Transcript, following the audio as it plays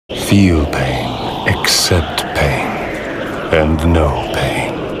feel pain, accept pain, and know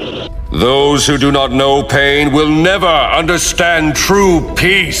pain. Those who do not know pain will never understand true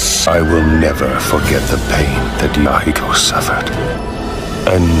peace. I will never forget the pain that Yahiko suffered.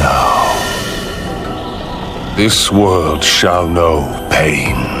 And now, this world shall know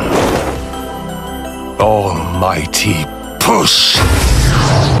pain. Almighty push!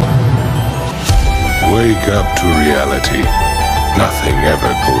 Wake up to reality. Nothing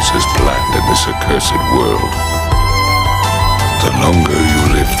ever goes as planned in this accursed world. The longer you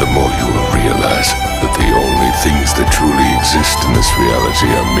live, the more you will realize that the only things that truly exist in this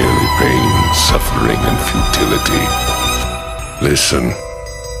reality are merely pain, suffering, and futility. Listen.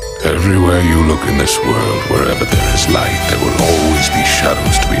 Everywhere you look in this world, wherever there is light, there will always be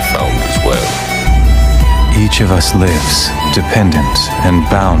shadows to be found as well. Each of us lives dependent and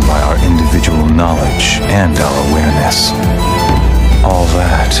bound by our individual knowledge and our awareness. All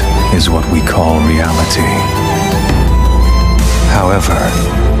that is what we call reality. However,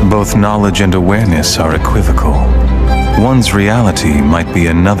 both knowledge and awareness are equivocal. One's reality might be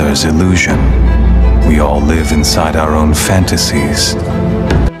another's illusion. We all live inside our own fantasies. In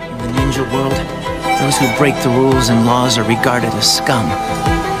the ninja world, those who break the rules and laws are regarded as scum.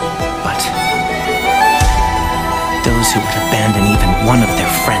 But those who would abandon even one of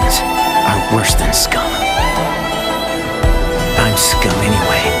their friends are worse than scum. I'm scum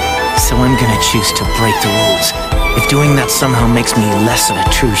anyway, so I'm gonna choose to break the rules. If doing that somehow makes me less of a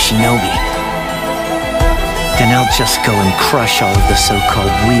true shinobi, then I'll just go and crush all of the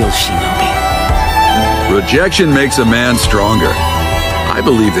so-called real shinobi. Rejection makes a man stronger. I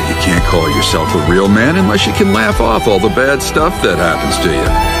believe that you can't call yourself a real man unless you can laugh off all the bad stuff that happens to you.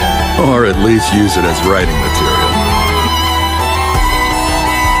 Or at least use it as writing material.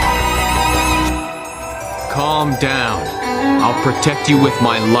 Calm down. I'll protect you with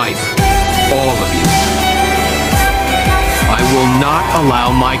my life. All of you. I will not allow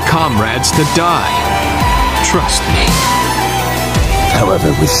my comrades to die. Trust me.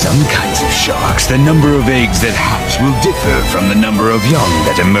 However, with some kinds of sharks, the number of eggs that hatch will differ from the number of young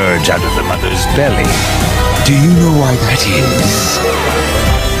that emerge out of the mother's belly. Do you know why that is?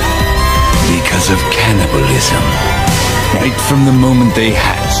 Because of cannibalism. Right from the moment they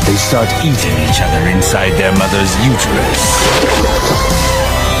hatch, they start eating each other inside their mother's uterus.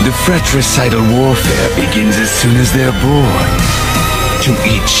 The fratricidal warfare begins as soon as they're born. To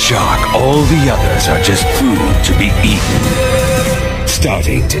each shark, all the others are just food to be eaten.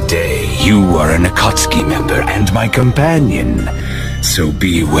 Starting today, you are an Akatsuki member and my companion, so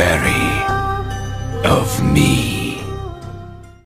be wary of me.